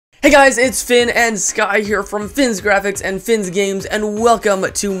Hey guys, it's Finn and Sky here from Finn's Graphics and Finn's Games, and welcome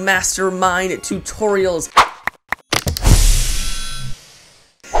to Mastermind Tutorials.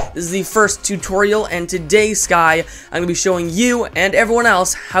 This is the first tutorial, and today, Sky, I'm going to be showing you and everyone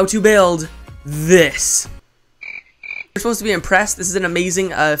else how to build this. You're supposed to be impressed. This is an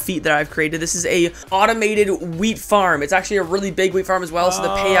amazing feat that I've created. This is a automated wheat farm. It's actually a really big wheat farm as well, so the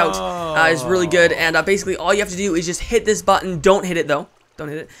payout is really good, and basically all you have to do is just hit this button. Don't hit it though. Don't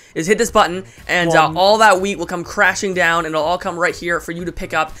hit it. Is hit this button, and all that wheat will come crashing down, and it'll all come right here for you to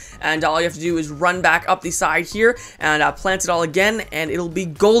pick up. And all you have to do is run back up the side here and plant it all again, and it'll be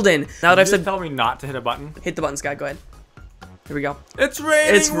golden. Now that I've said, tell me not to hit a button. Hit the button, Sky. Go ahead. Here we go. It's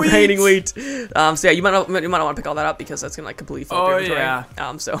raining. It's wheat. raining wheat. So yeah, you might not want to pick all that up because that's gonna like completely fill up your inventory.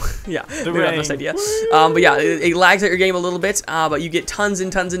 Yeah. So yeah, the maybe not the best idea. But yeah, it lags out your game a little bit. But you get tons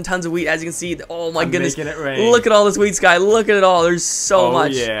and tons and tons of wheat, as you can see. Oh my goodness! Making it rain. Look at all this wheat, Sky. Look at it all. There's so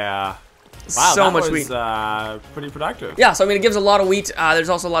much. Yeah. Wow, so that much was, wheat. Pretty productive. Yeah, so I mean, it gives a lot of wheat. There's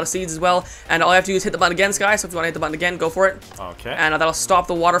also a lot of seeds as well. And all you have to do is hit the button again, Sky. So if you want to hit the button again, go for it. Okay. And that'll stop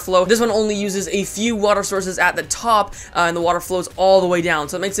the water flow. This one only uses a few water sources at the top, and the water flows all the way down.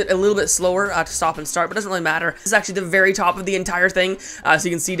 So it makes it a little bit slower to stop and start, but it doesn't really matter. This is actually the very top of the entire thing, so you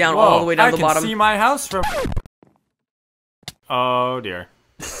can see down all the way down to the bottom. I can see my house from... Oh, dear.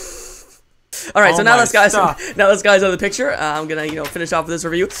 All right, so now let's guys out of the picture. I'm gonna finish off with this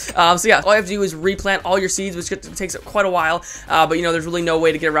review. So yeah, all you have to do is replant all your seeds, which takes quite a while. But there's really no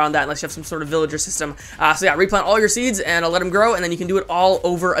way to get around that unless you have some sort of villager system. So yeah, replant all your seeds and let them grow, and then you can do it all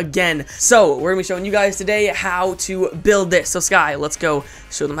over again. So we're gonna be showing you guys today how to build this. So Sky, let's go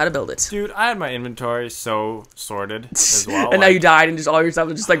show them how to build it. Dude, I had my inventory so sorted as well. And now you died, and just all your stuff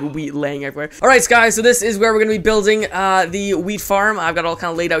is just like wheat laying everywhere. All right, Sky. So this is where we're gonna be building the wheat farm. I've got it all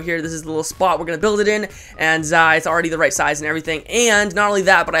kind of laid out here. This is the little spot we're gonna build it in, and it's already the right size and everything. And not only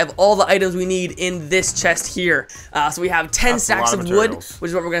that, but I have all the items we need in this chest here. So we have 10 stacks of wood, which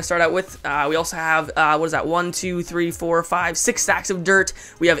is what we're going to start out with. We also have what is that? 1, 2, 3, 4, 5, 6 stacks of dirt.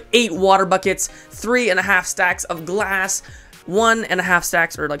 We have 8 water buckets, 3.5 stacks of glass, 1.5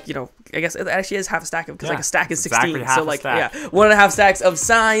 stacks, or I guess it actually is half a stack of, because like a stack is 16, exactly so like 1.5 stacks of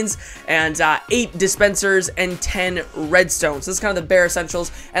signs, and 8 dispensers and 10 redstone. So this is kind of the bare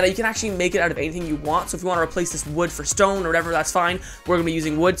essentials, and you can actually make it out of anything you want. So if you want to replace this wood for stone or whatever, that's fine. We're gonna be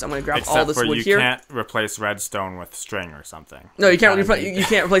using wood, so I'm gonna grab all this wood here. You can't replace redstone with string or something. No, you can't. You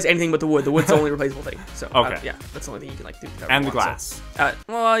can't replace anything but the wood. The wood's the only replaceable thing. So okay, yeah, that's the only thing you can do. And the glass. So,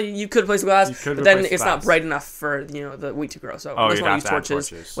 well, you could replace the glass, but then it's not bright enough for the wheat to grow. So you just want to use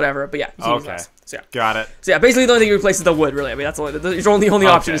torches, whatever. But yeah, you can use glass. So yeah. Got it. So yeah, basically the only thing you replace is the wood, really. I mean, that's the only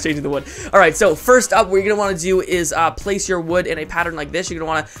option is changing the wood. All right, so first up, what you're going to want to do is place your wood in a pattern like this. You're going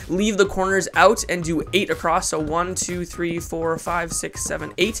to want to leave the corners out and do 8 across. So 1, 2, 3, 4, 5, 6,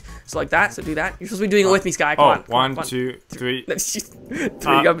 7, 8. So like that. So do that. You're supposed to be doing it with me, Sky. Come on. 1, 2, 3.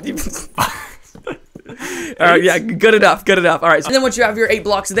 3. Alright, yeah, good enough. Alright, so then once you have your 8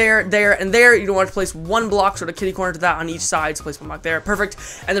 blocks there, and there, you don't want to place 1 block, sort of kitty corner to that on each side, so place 1 block there, perfect.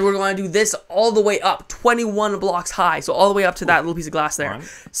 And then we're going to do this all the way up, 21 blocks high, so all the way up to that little piece of glass there.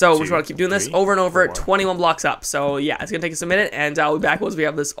 So we just want to keep doing this over and over, 21 blocks up. So yeah, it's going to take us a minute, and I'll be back once we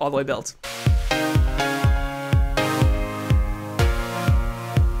have this all the way built.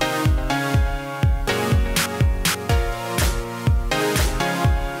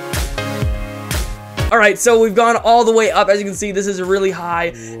 Alright, so we've gone all the way up. As you can see, this is really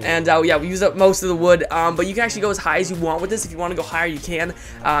high, and yeah, we used up most of the wood, but you can actually go as high as you want with this. If you want to go higher, you can.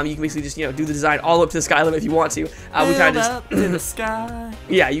 You can basically just, do the design all the way up to the sky limit if you want to. We kind of just... up to the sky.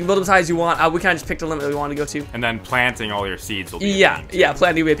 Yeah, you can build them as high as you want. We kind of just picked a limit that we want to go to. And then planting all your seeds will be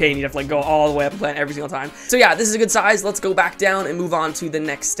planting will be a pain. You'd have to go all the way up and plant every single time. So yeah, this is a good size. Let's go back down and move on to the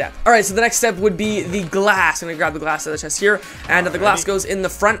next step. Alright, so the next step would be the glass. I'm going to grab the glass out of the chest here, and the glass goes in the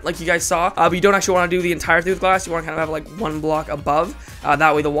front like you guys saw, but you don't actually want to do the entire thing with glass. You want to kind of have like 1 block above.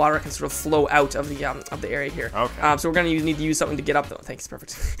 That way the water can sort of flow out of the area here. Okay. So we're going to need to use something to get up though. Thanks,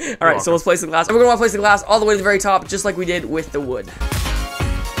 perfect. All right, so let's place the glass. And we're going to want to place the glass all the way to the very top, just like we did with the wood.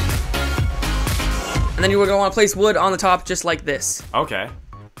 And then you're going to want to place wood on the top, just like this. Okay.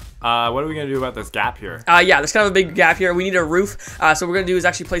 What are we going to do about this gap here? Yeah, there's kind of a big gap here. We need a roof. So what we're going to do is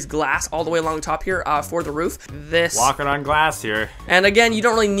actually place glass all the way along the top here for the roof. Walking on glass here. And again, you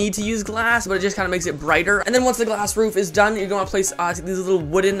don't really need to use glass, but it just kind of makes it brighter. And then once the glass roof is done, you're going to place these little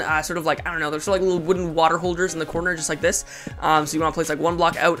wooden, sort of like, I don't know, they're sort of like little wooden water holders in the corner, just like this. So you want to place like 1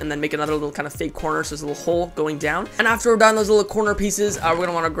 block out and then make another little kind of fake corner, so there's a little hole going down. And after we're done those little corner pieces, we're going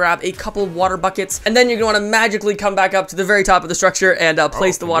to want to grab a couple water buckets. And then you're going to want to magically come back up to the very top of the structure and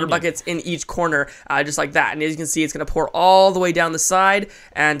place the water buckets in each corner, just like that. And as you can see, it's going to pour all the way down the side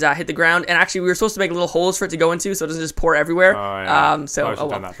and hit the ground. And actually, we were supposed to make little holes for it to go into, so it doesn't just pour everywhere. Oh, yeah.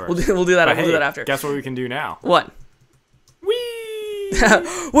 We'll do that. But We'll do that after. Guess what we can do now? What? Whee!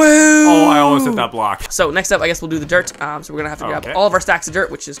 Woo! Oh, I almost hit that block. So next up, I guess we'll do the dirt. So we're gonna have to grab all of our stacks of dirt,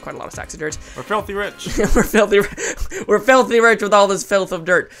 which is quite a lot of stacks of dirt. We're filthy rich. we're filthy rich with all this filth of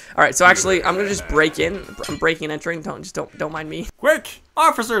dirt. All right, so actually, I'm gonna just break in. I'm breaking and entering. Don't mind me. Quick,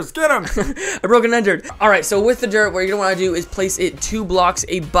 officers, get him! I broke and entered. All right, so with the dirt, what you're gonna want to do is place it 2 blocks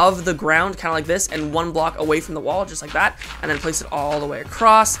above the ground, kind of like this, and 1 block away from the wall, just like that, and then place it all the way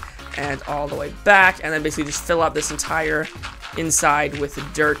across and all the way back, and then basically just fill up this entire inside with the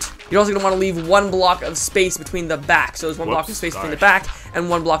dirt. You're also going to want to leave 1 block of space between the back. So there's 1 block of space between the back and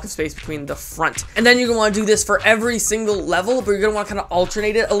 1 block of space between the front. And then you're going to want to do this for every single level, but you're going to want to kind of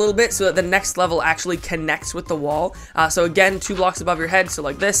alternate it a little bit so that the next level actually connects with the wall. So again, 2 blocks above your head, so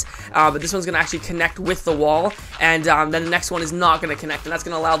like this, but this one's going to actually connect with the wall, and then the next one is not going to connect, and that's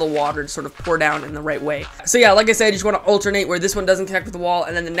going to allow the water to sort of pour down in the right way. So yeah, like I said, you just want to alternate where this one doesn't connect with the wall,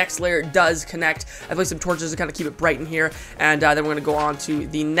 and then the next layer does connect. I placed some torches to kind of keep it bright in here, and then we're going to go on to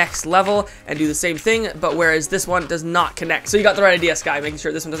the next level and do the same thing, but whereas this one does not connect. So you got the right idea, Sky, making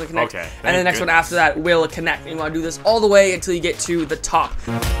sure this one doesn't connect. Okay, and the next one after that will connect. And you want to do this all the way until you get to the top.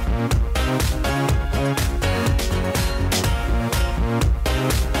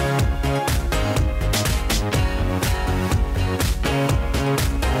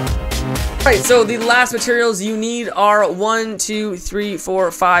 Alright, so the last materials you need are 1, 2, 3,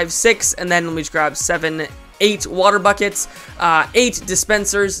 4, 5, 6, and then we just grab 7, 8 water buckets, 8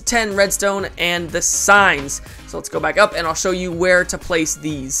 dispensers, 10 redstone, and the signs. So let's go back up and I'll show you where to place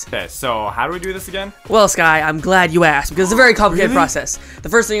these. Okay, so how do we do this again? Well, Sky, I'm glad you asked because it's a very complicated process. The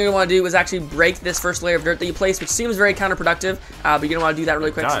first thing you're going to want to do is actually break this first layer of dirt that you placed, which seems very counterproductive, but you're going to want to do that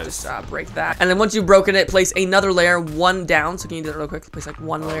really quick. So just break that. And then once you've broken it, place another layer, 1 down. So can you do that real quick? Place like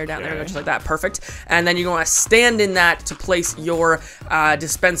 1 layer down there, just like that. Perfect. And then you're going to stand in that to place your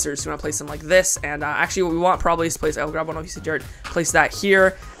dispensers. So you want to place them like this. And actually what we want probably is to place, I'll grab one piece of dirt, place that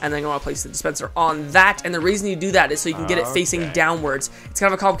here, and then you want to place the dispenser on that. And the reason you do that is so you can get it facing downwards. It's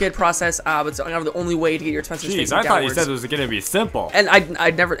kind of a complicated process, but it's kind of the only way to get your dispensers facing downwards. I thought you said it was going to be simple. And I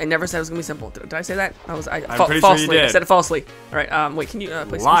never said it was going to be simple. Did I say that? I'm pretty sure you did. I said it falsely. All right, wait, can you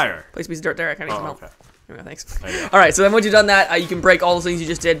place a piece of dirt there? I kind of need some help. Okay. Thanks. Alright, so then once you've done that, you can break all those things you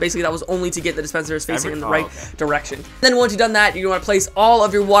just did. Basically, that was only to get the dispensers facing in the right direction. Then once you've done that, you're going to want to place all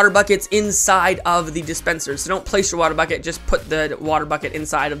of your water buckets inside of the dispensers. So don't place your water bucket, just put the water bucket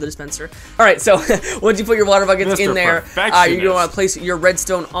inside of the dispenser. Alright, so once you put your water buckets in there, you're going to want to place your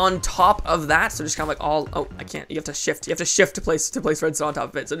redstone on top of that. So just kind of like oh, I can't. You have to shift. You have to shift to place redstone on top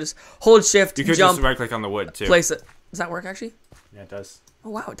of it. So just hold shift, you could jump, just right click on the wood too. Place it. Does that work actually? Yeah, it does. Oh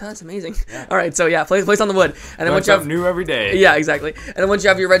wow, it does. Amazing. Yeah. All right, so yeah, place on the wood, and then once you have new every day. Yeah, exactly. And then once you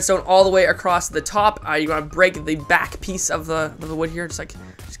have your redstone all the way across the top, you're gonna break the back piece of the wood here, just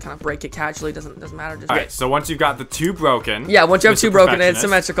kind of break it casually. Doesn't matter. Just all right. So once you've got the 2 broken. Yeah, once you have 2 broken and it's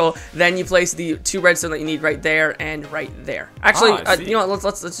symmetrical, then you place the 2 redstone that you need right there and right there. Actually, you know what?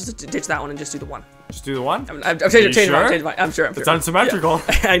 Let's just ditch that one and just do the 1. Just do the 1? I've changed mine. I'm sure. It's unsymmetrical.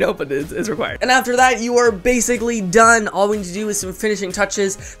 Yeah. I know, but it's required. And after that, you are basically done. All we need to do is some finishing touches.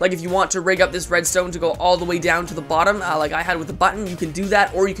 Like if you want to rig up this redstone to go all the way down to the bottom, like I had with the button, you can do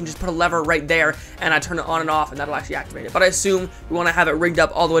that, or you can just put a lever right there and turn it on and off, and that'll actually activate it. But I assume we want to have it rigged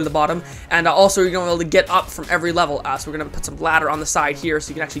up all the way to the bottom. And also, you're going to be able to get up from every level. So we're going to put some ladder on the side here so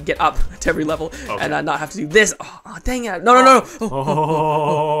you can actually get up to every level and not have to do this. Oh, dang it. No.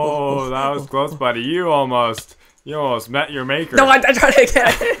 Oh, that was close, buddy. You almost met your maker. No, I tried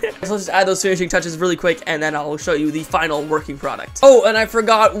again. So let's just add those finishing touches really quick, and then I'll show you the final working product. Oh, and I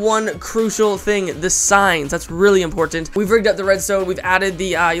forgot one crucial thing, the signs. That's really important. We've rigged up the redstone. We've added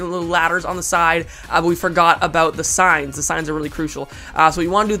the little ladders on the side, but we forgot about the signs. The signs are really crucial. So what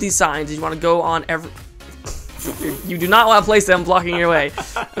you want to do with these signs is you want to go on every... You do not want to place them blocking your way.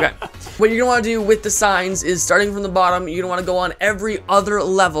 Okay. What you're going to want to do with the signs is, starting from the bottom, you're going to want to go on every other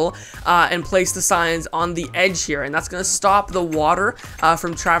level and place the signs on the edge here. And that's going to stop the water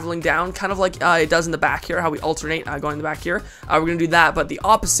from traveling down, kind of like it does in the back here, how we alternate going in the back here. We're going to do that, but the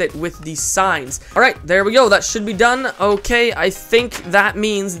opposite with the signs. All right, there we go. That should be done. Okay, I think that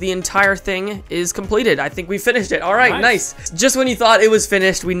means the entire thing is completed. I think we finished it. All right, nice. Just when you thought it was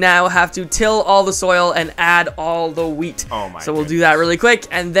finished, we now have to till all the soil and add all the wheat. Oh my So we'll do that really quick,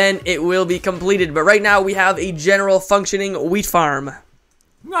 and then it will be completed. But right now we have a general functioning wheat farm.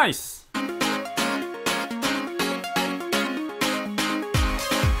 Nice.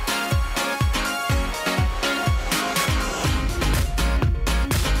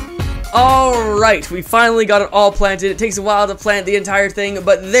 Alright, we finally got it all planted. It takes a while to plant the entire thing,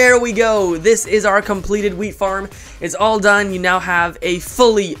 but there we go. This is our completed wheat farm. It's all done. You now have a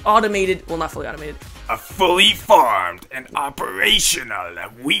fully automated, well, not fully automated, a fully farmed and operational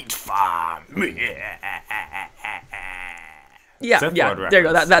wheat farm. Yeah, there you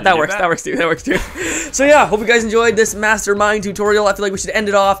go. That works. That works too. That works too. So yeah, hope you guys enjoyed this mastermind tutorial. I feel like we should end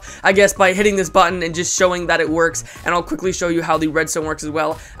it off, I guess, by hitting this button and just showing that it works. And I'll quickly show you how the redstone works as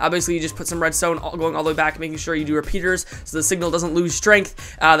well. Basically, you just put some redstone going all the way back, making sure you do repeaters so the signal doesn't lose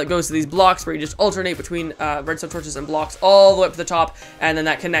strength. That goes to these blocks where you just alternate between redstone torches and blocks all the way up to the top, and then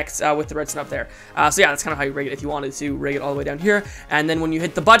that connects with the redstone up there. So yeah, that's kind of how you rig it if you wanted to rig it all the way down here. And then when you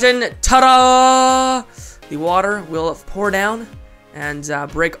hit the button, ta-da! The water will pour down and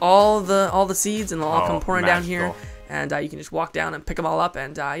break all the seeds, and they'll all come pouring down here. And you can just walk down and pick them all up,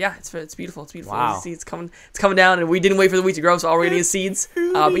 and yeah, it's beautiful. It's beautiful. Wow. You see, it's coming down, and we didn't wait for the wheat to grow, so all we're getting is seeds.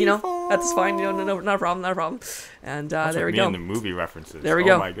 But you know, that's fine. You know, not a problem, not a problem. And there we go. And the movie references. There we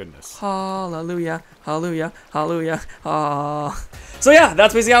go. Oh my goodness. Hallelujah, hallelujah, hallelujah. So yeah,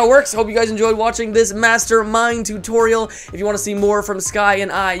 that's basically how it works. Hope you guys enjoyed watching this mastermind tutorial. If you want to see more from Sky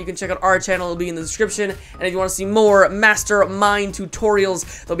and I, you can check out our channel. It'll be in the description. And if you want to see more mastermind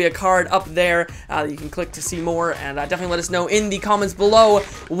tutorials, there'll be a card up there that you can click to see more. And definitely let us know in the comments below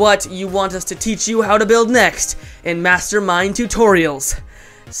what you want us to teach you how to build next in mastermind tutorials.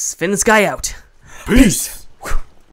 Spin Sky out. Peace.